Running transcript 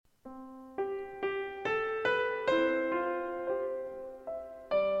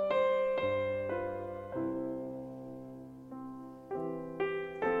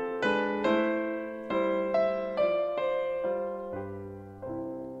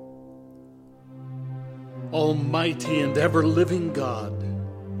Almighty and ever-living God,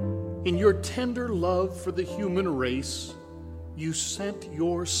 in your tender love for the human race, you sent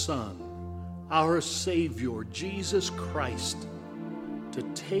your Son, our Savior, Jesus Christ, to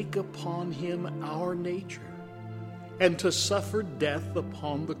take upon him our nature and to suffer death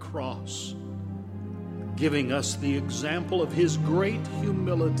upon the cross, giving us the example of his great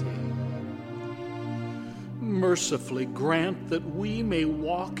humility. Mercifully grant that we may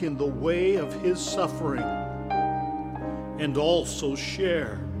walk in the way of his suffering and also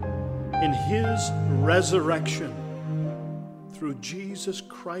share in his resurrection through Jesus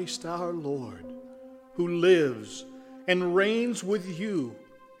Christ our Lord, who lives and reigns with you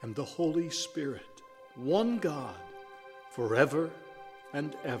and the Holy Spirit, one God, forever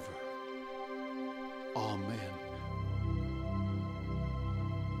and ever. Amen.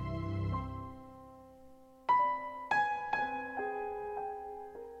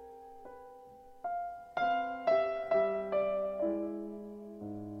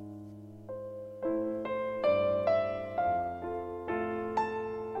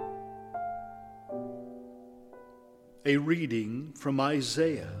 A reading from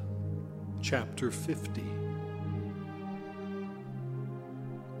Isaiah, chapter 50.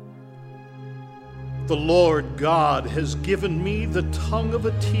 The Lord God has given me the tongue of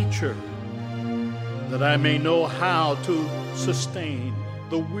a teacher, that I may know how to sustain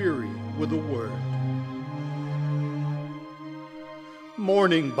the weary with a word.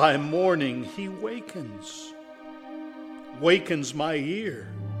 Morning by morning he wakens my ear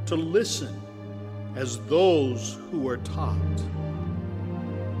to listen as those who are taught.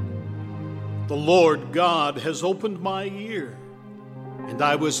 The Lord God has opened my ear, and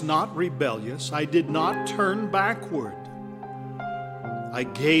I was not rebellious. I did not turn backward. I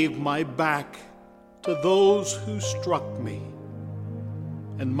gave my back to those who struck me,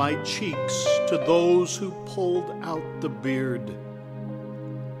 and my cheeks to those who pulled out the beard.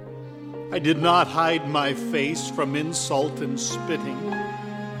 I did not hide my face from insult and spitting.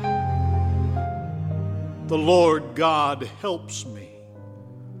 The Lord God helps me.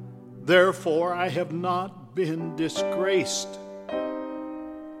 Therefore I have not been disgraced.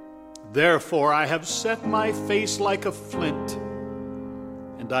 Therefore I have set my face like a flint,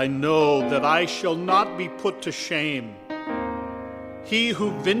 and I know that I shall not be put to shame. He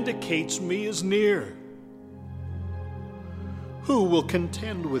who vindicates me is near. Who will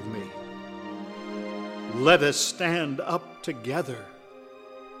contend with me? Let us stand up together.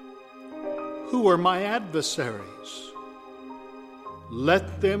 Who are my adversaries?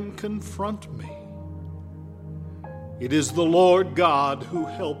 Let them confront me. It is the Lord God who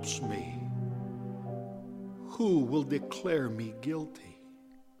helps me. Who will declare me guilty?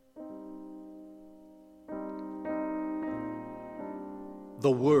 The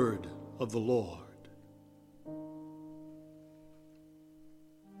word of the Lord.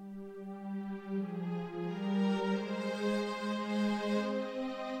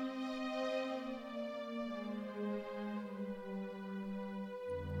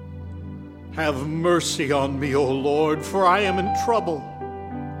 Have mercy on me, O Lord, for I am in trouble.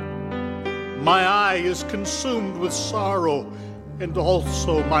 My eye is consumed with sorrow, and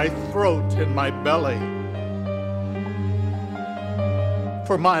also my throat and my belly.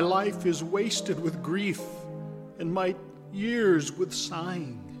 For my life is wasted with grief, and my years with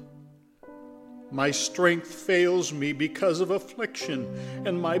sighing. My strength fails me because of affliction,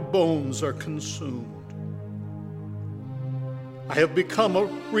 and my bones are consumed. I have become a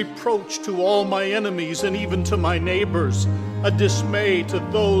reproach to all my enemies and even to my neighbors, a dismay to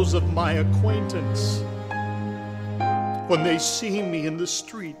those of my acquaintance. When they see me in the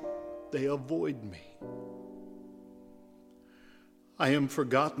street, they avoid me. I am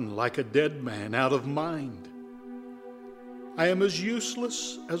forgotten like a dead man out of mind. I am as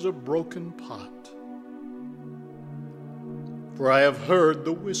useless as a broken pot. For I have heard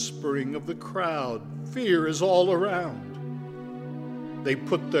the whispering of the crowd. Fear is all around. They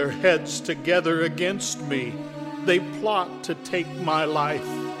put their heads together against me. They plot to take my life.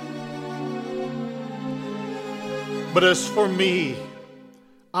 But as for me,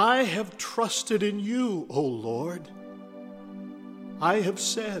 I have trusted in you, O Lord. I have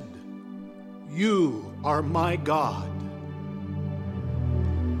said, you are my God.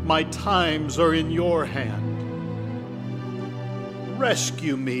 My times are in your hand.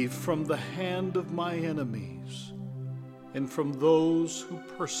 Rescue me from the hand of my enemies and from those who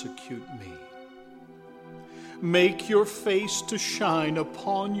persecute me. Make your face to shine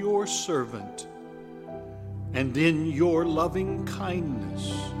upon your servant, and in your loving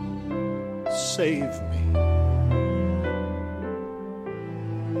kindness save me.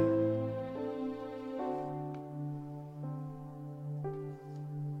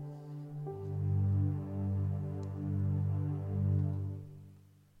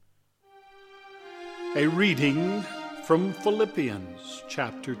 A reading from Philippians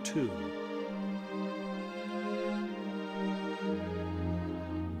chapter 2.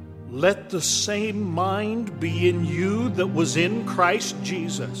 Let the same mind be in you that was in Christ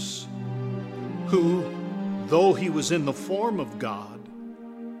Jesus, who, though he was in the form of God,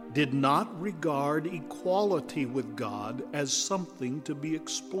 did not regard equality with God as something to be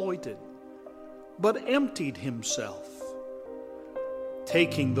exploited, but emptied himself,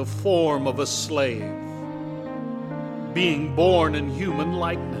 taking the form of a slave, being born in human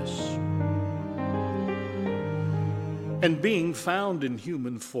likeness. And being found in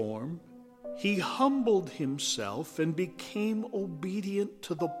human form, he humbled himself and became obedient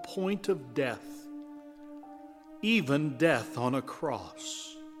to the point of death, even death on a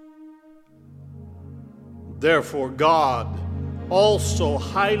cross. Therefore God also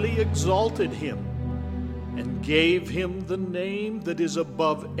highly exalted him and gave him the name that is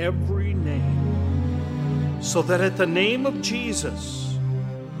above every name, so that at the name of Jesus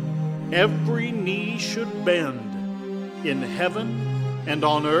every knee should bend, in heaven and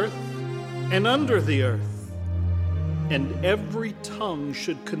on earth and under the earth, and every tongue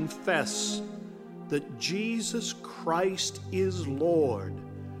should confess that Jesus Christ is Lord,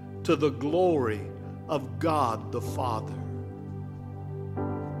 to the glory of God the Father.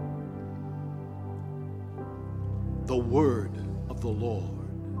 The word of the Lord.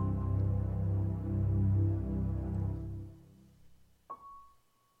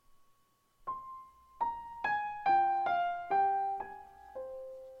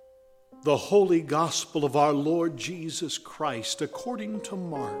 The Holy Gospel of our Lord Jesus Christ according to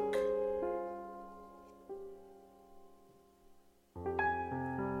Mark.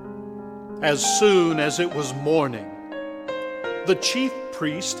 As soon as it was morning, the chief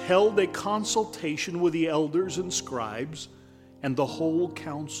priest held a consultation with the elders and scribes and the whole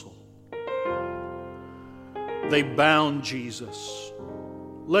council. They bound Jesus,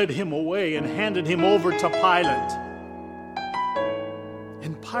 led him away, and handed him over to Pilate.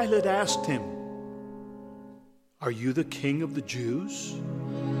 And Pilate asked him, "Are you the king of the Jews?"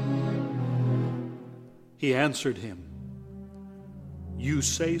 He answered him, "You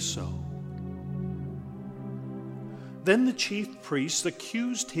say so." Then the chief priests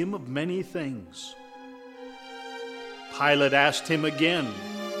accused him of many things. Pilate asked him again,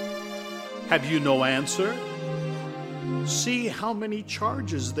 "Have you no answer? See how many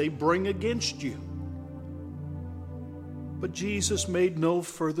charges they bring against you." But Jesus made no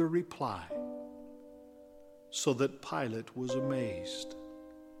further reply, so that Pilate was amazed.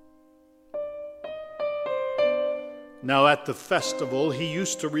 Now at the festival, he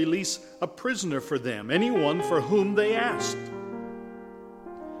used to release a prisoner for them, anyone for whom they asked.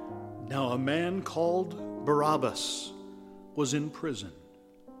 Now a man called Barabbas was in prison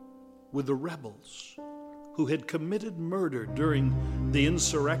with the rebels who had committed murder during the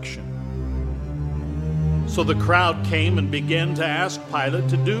insurrection. So the crowd came and began to ask Pilate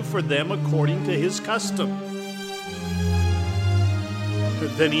to do for them according to his custom.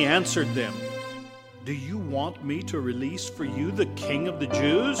 Then he answered them, "Do you want me to release for you the king of the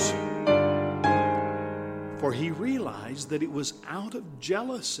Jews?" For he realized that it was out of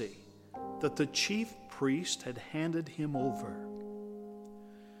jealousy that the chief priest had handed him over.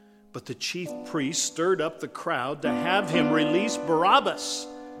 But the chief priest stirred up the crowd to have him release Barabbas.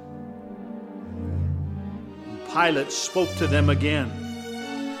 Pilate spoke to them again.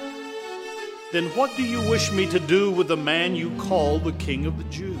 "Then what do you wish me to do with the man you call the King of the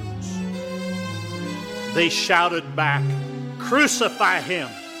Jews?" They shouted back, "Crucify him!"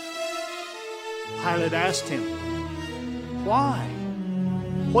 Pilate asked him, "Why?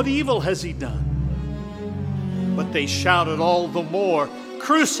 What evil has he done?" But they shouted all the more,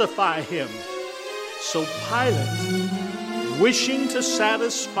 "Crucify him!" So Pilate, wishing to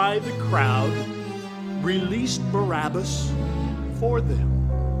satisfy the crowd, released Barabbas for them.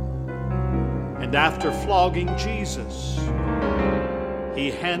 And after flogging Jesus,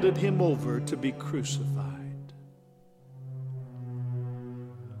 he handed him over to be crucified.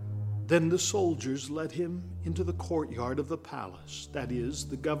 Then the soldiers led him into the courtyard of the palace, that is,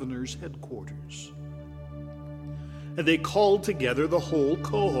 the governor's headquarters. And they called together the whole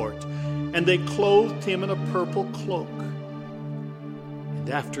cohort, and they clothed him in a purple cloak And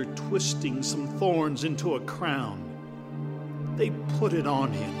after twisting some thorns into a crown, they put it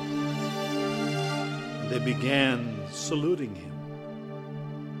on him. And they began saluting him.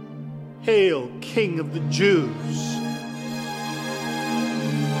 "Hail, King of the Jews!"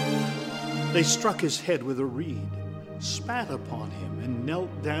 They struck his head with a reed, spat upon him, and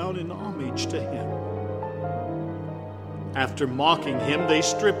knelt down in homage to him. After mocking him, they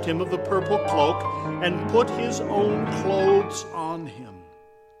stripped him of the purple cloak and put his own clothes on him.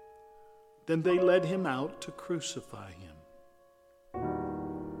 Then they led him out to crucify him.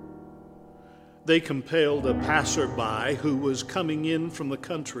 They compelled a passerby who was coming in from the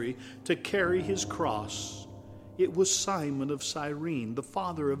country to carry his cross. It was Simon of Cyrene, the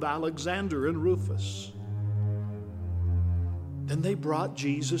father of Alexander and Rufus. Then they brought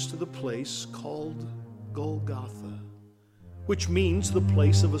Jesus to the place called Golgotha, which means the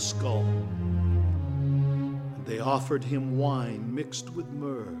place of a skull. And they offered him wine mixed with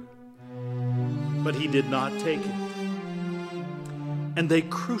myrrh, but he did not take it. And they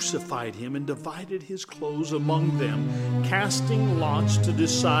crucified him and divided his clothes among them, casting lots to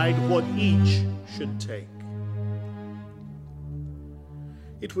decide what each should take.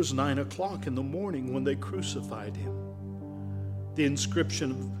 It was 9 o'clock in the morning when they crucified him. The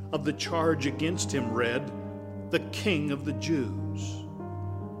inscription of the charge against him read, "The King of the Jews."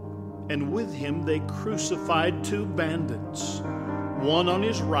 And with him they crucified 2 bandits, one on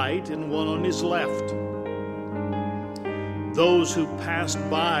his right and one on his left. Those who passed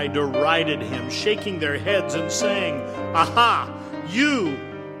by derided him, shaking their heads and saying, "Aha, you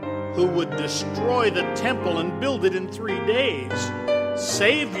who would destroy the temple and build it in 3 days,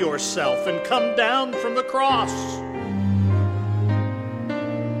 save yourself and come down from the cross."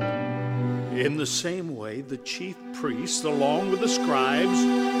 In the same way, the chief priests, along with the scribes,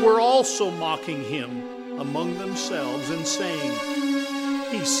 were also mocking him among themselves and saying,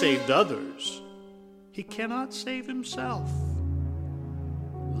 "He saved others. He cannot save himself.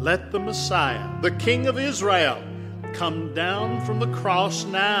 Let the Messiah, the King of Israel, come down from the cross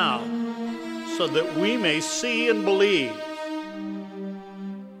now, so that we may see and believe."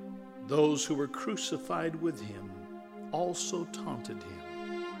 Those who were crucified with him also taunted him.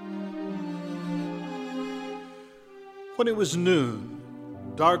 When it was noon,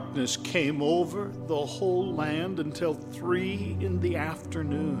 darkness came over the whole land until 3 in the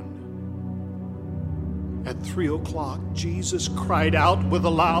afternoon. At 3 o'clock, Jesus cried out with a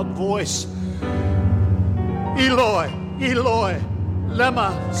loud voice, "Eloi, Eloi,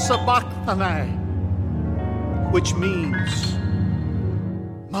 lema sabachthani," which means,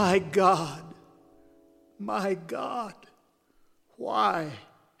 my God, why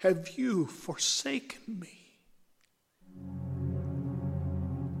have you forsaken me?"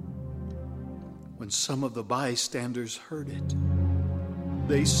 When some of the bystanders heard it,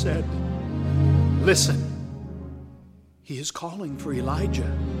 they said, "Listen, he is calling for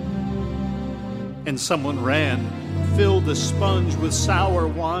Elijah." And someone ran, filled a sponge with sour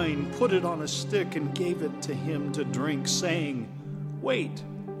wine, put it on a stick, and gave it to him to drink, saying, "Wait,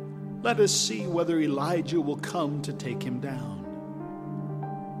 let us see whether Elijah will come to take him down."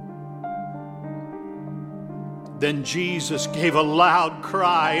 Then Jesus gave a loud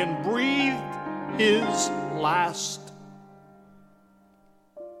cry and breathed his last.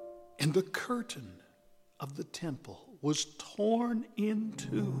 And the curtain of the temple was torn in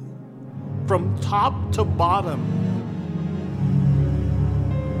two from top to bottom.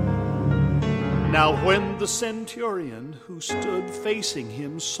 Now when the centurion who stood facing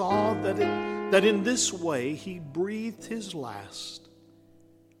him saw that in this way he breathed his last,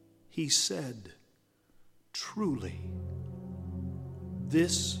 he said, "Truly,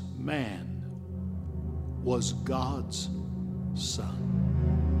 this man was God's Son."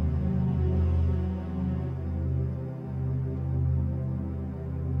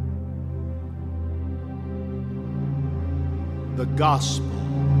 The Gospel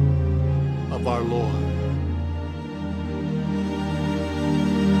of our Lord.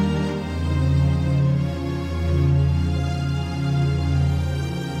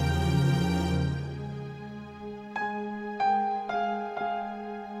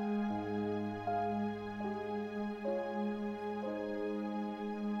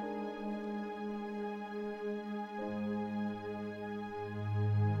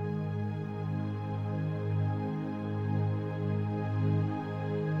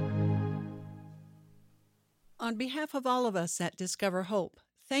 On behalf of all of us at Discover Hope,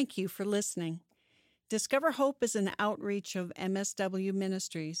 thank you for listening. Discover Hope is an outreach of MSW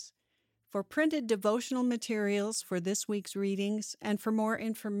Ministries. For printed devotional materials for this week's readings and for more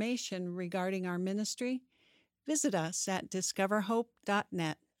information regarding our ministry, visit us at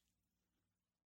discoverhope.net.